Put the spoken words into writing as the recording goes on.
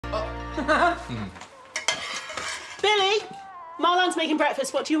Billy, Marlon's making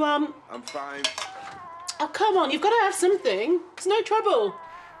breakfast. What do you want? I'm fine. Oh, come on, you've got to have something. It's no trouble.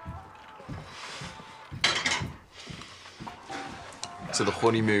 So the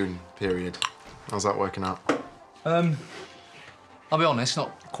honeymoon period, how's that working out? I'll be honest,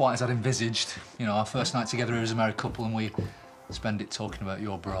 not quite as I'd envisaged. You know, our first night together as a married couple and we spend it talking about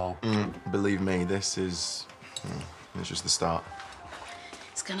your bro. Believe me, this is... it's just the start.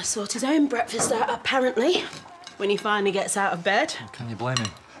 He's going to sort his own breakfast out, apparently, when he finally gets out of bed. Can you blame him?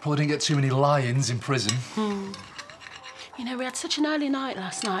 Probably didn't get too many lions in prison. You know, we had such an early night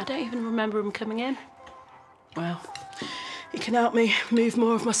last night. I don't even remember him coming in. Well, he can help me move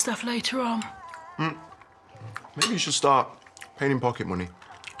more of my stuff later on. Maybe you should start paying him pocket money.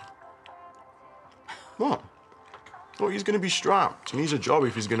 What? Well, he's going to be strapped. He needs a job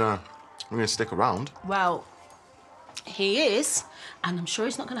if he's going to stick around. Well, he is, and I'm sure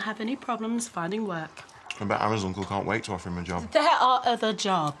he's not going to have any problems finding work. I bet Aaron's uncle can't wait to offer him a job. There are other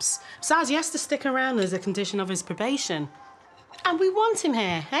jobs. Besides, he has to stick around as a condition of his probation. And we want him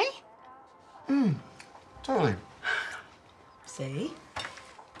here, hey? Totally. See?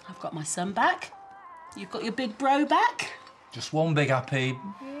 I've got my son back. You've got your big bro back. Just one big happy,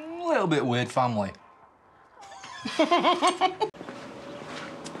 little bit weird family.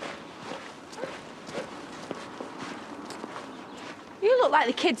 You look like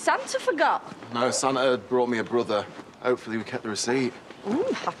the kid Santa forgot. No, Santa brought me a brother. Hopefully we kept the receipt. Ooh,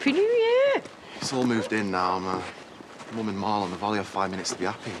 Happy New Year. It's all moved in now. Mum and Marlon have only 5 minutes to be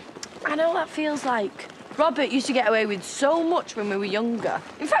happy. I know what that feels like. Robert used to get away with so much when we were younger.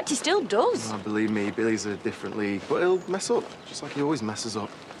 In fact, he still does. Oh, believe me, Billy's a different league, but he'll mess up, just like he always messes up.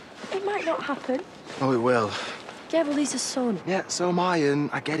 It might not happen. Oh, it will. Yeah, well, he's a son. Yeah, so am I, and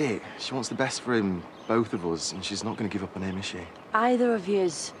I get it. She wants the best for him, both of us, and she's not going to give up on him, is she? Either of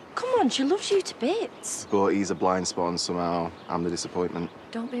yous. Come on, she loves you to bits. But he's a blind spot, and somehow I'm the disappointment.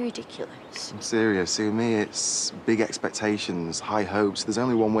 Don't be ridiculous. I'm serious. See, with me, it's big expectations, high hopes. There's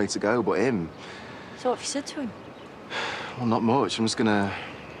only one way to go, but him. So what have you said to him? Well, not much. I'm just going to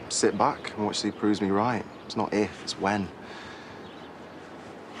sit back and watch till he proves me right. It's not if, it's when.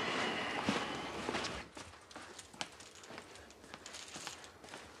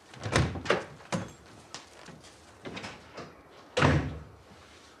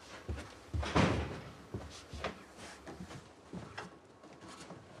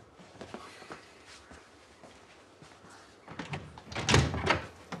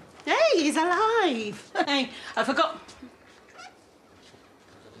 He's alive. Hey, I forgot.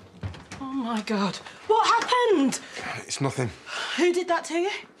 Oh, my God. What happened? It's nothing. Who did that to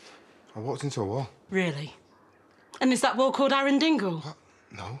you? I walked into a wall. Really? And is that wall called Aaron Dingle? What?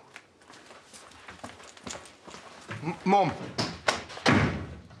 No. Mum.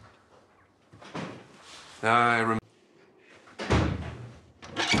 I remember.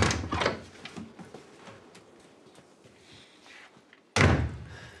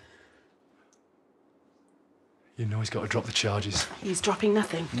 You know he's got to drop the charges. He's dropping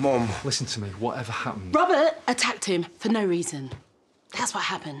nothing. Mum. Listen to me, whatever happened... Robert attacked him for no reason. That's what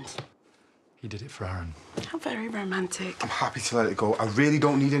happened. He did it for Aaron. How very romantic. I'm happy to let it go. I really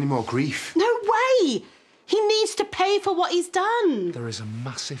don't need any more grief. No way! He needs to pay for what he's done. There is a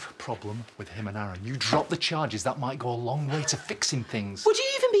massive problem with him and Aaron. You drop the charges, that might go a long way to fixing things. Would you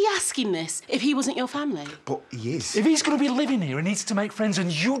even be asking this if he wasn't your family? But he is. If he's going to be living here, he needs to make friends,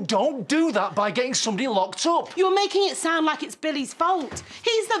 and you don't do that by getting somebody locked up. You're making it sound like it's Billy's fault.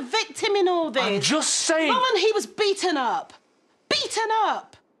 He's the victim in all this. I'm just saying... Mum, and he was beaten up. Beaten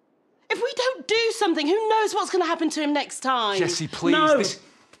up! If we don't do something, who knows what's going to happen to him next time? Jessie, please. No. This...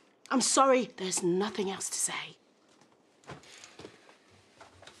 I'm sorry, there's nothing else to say.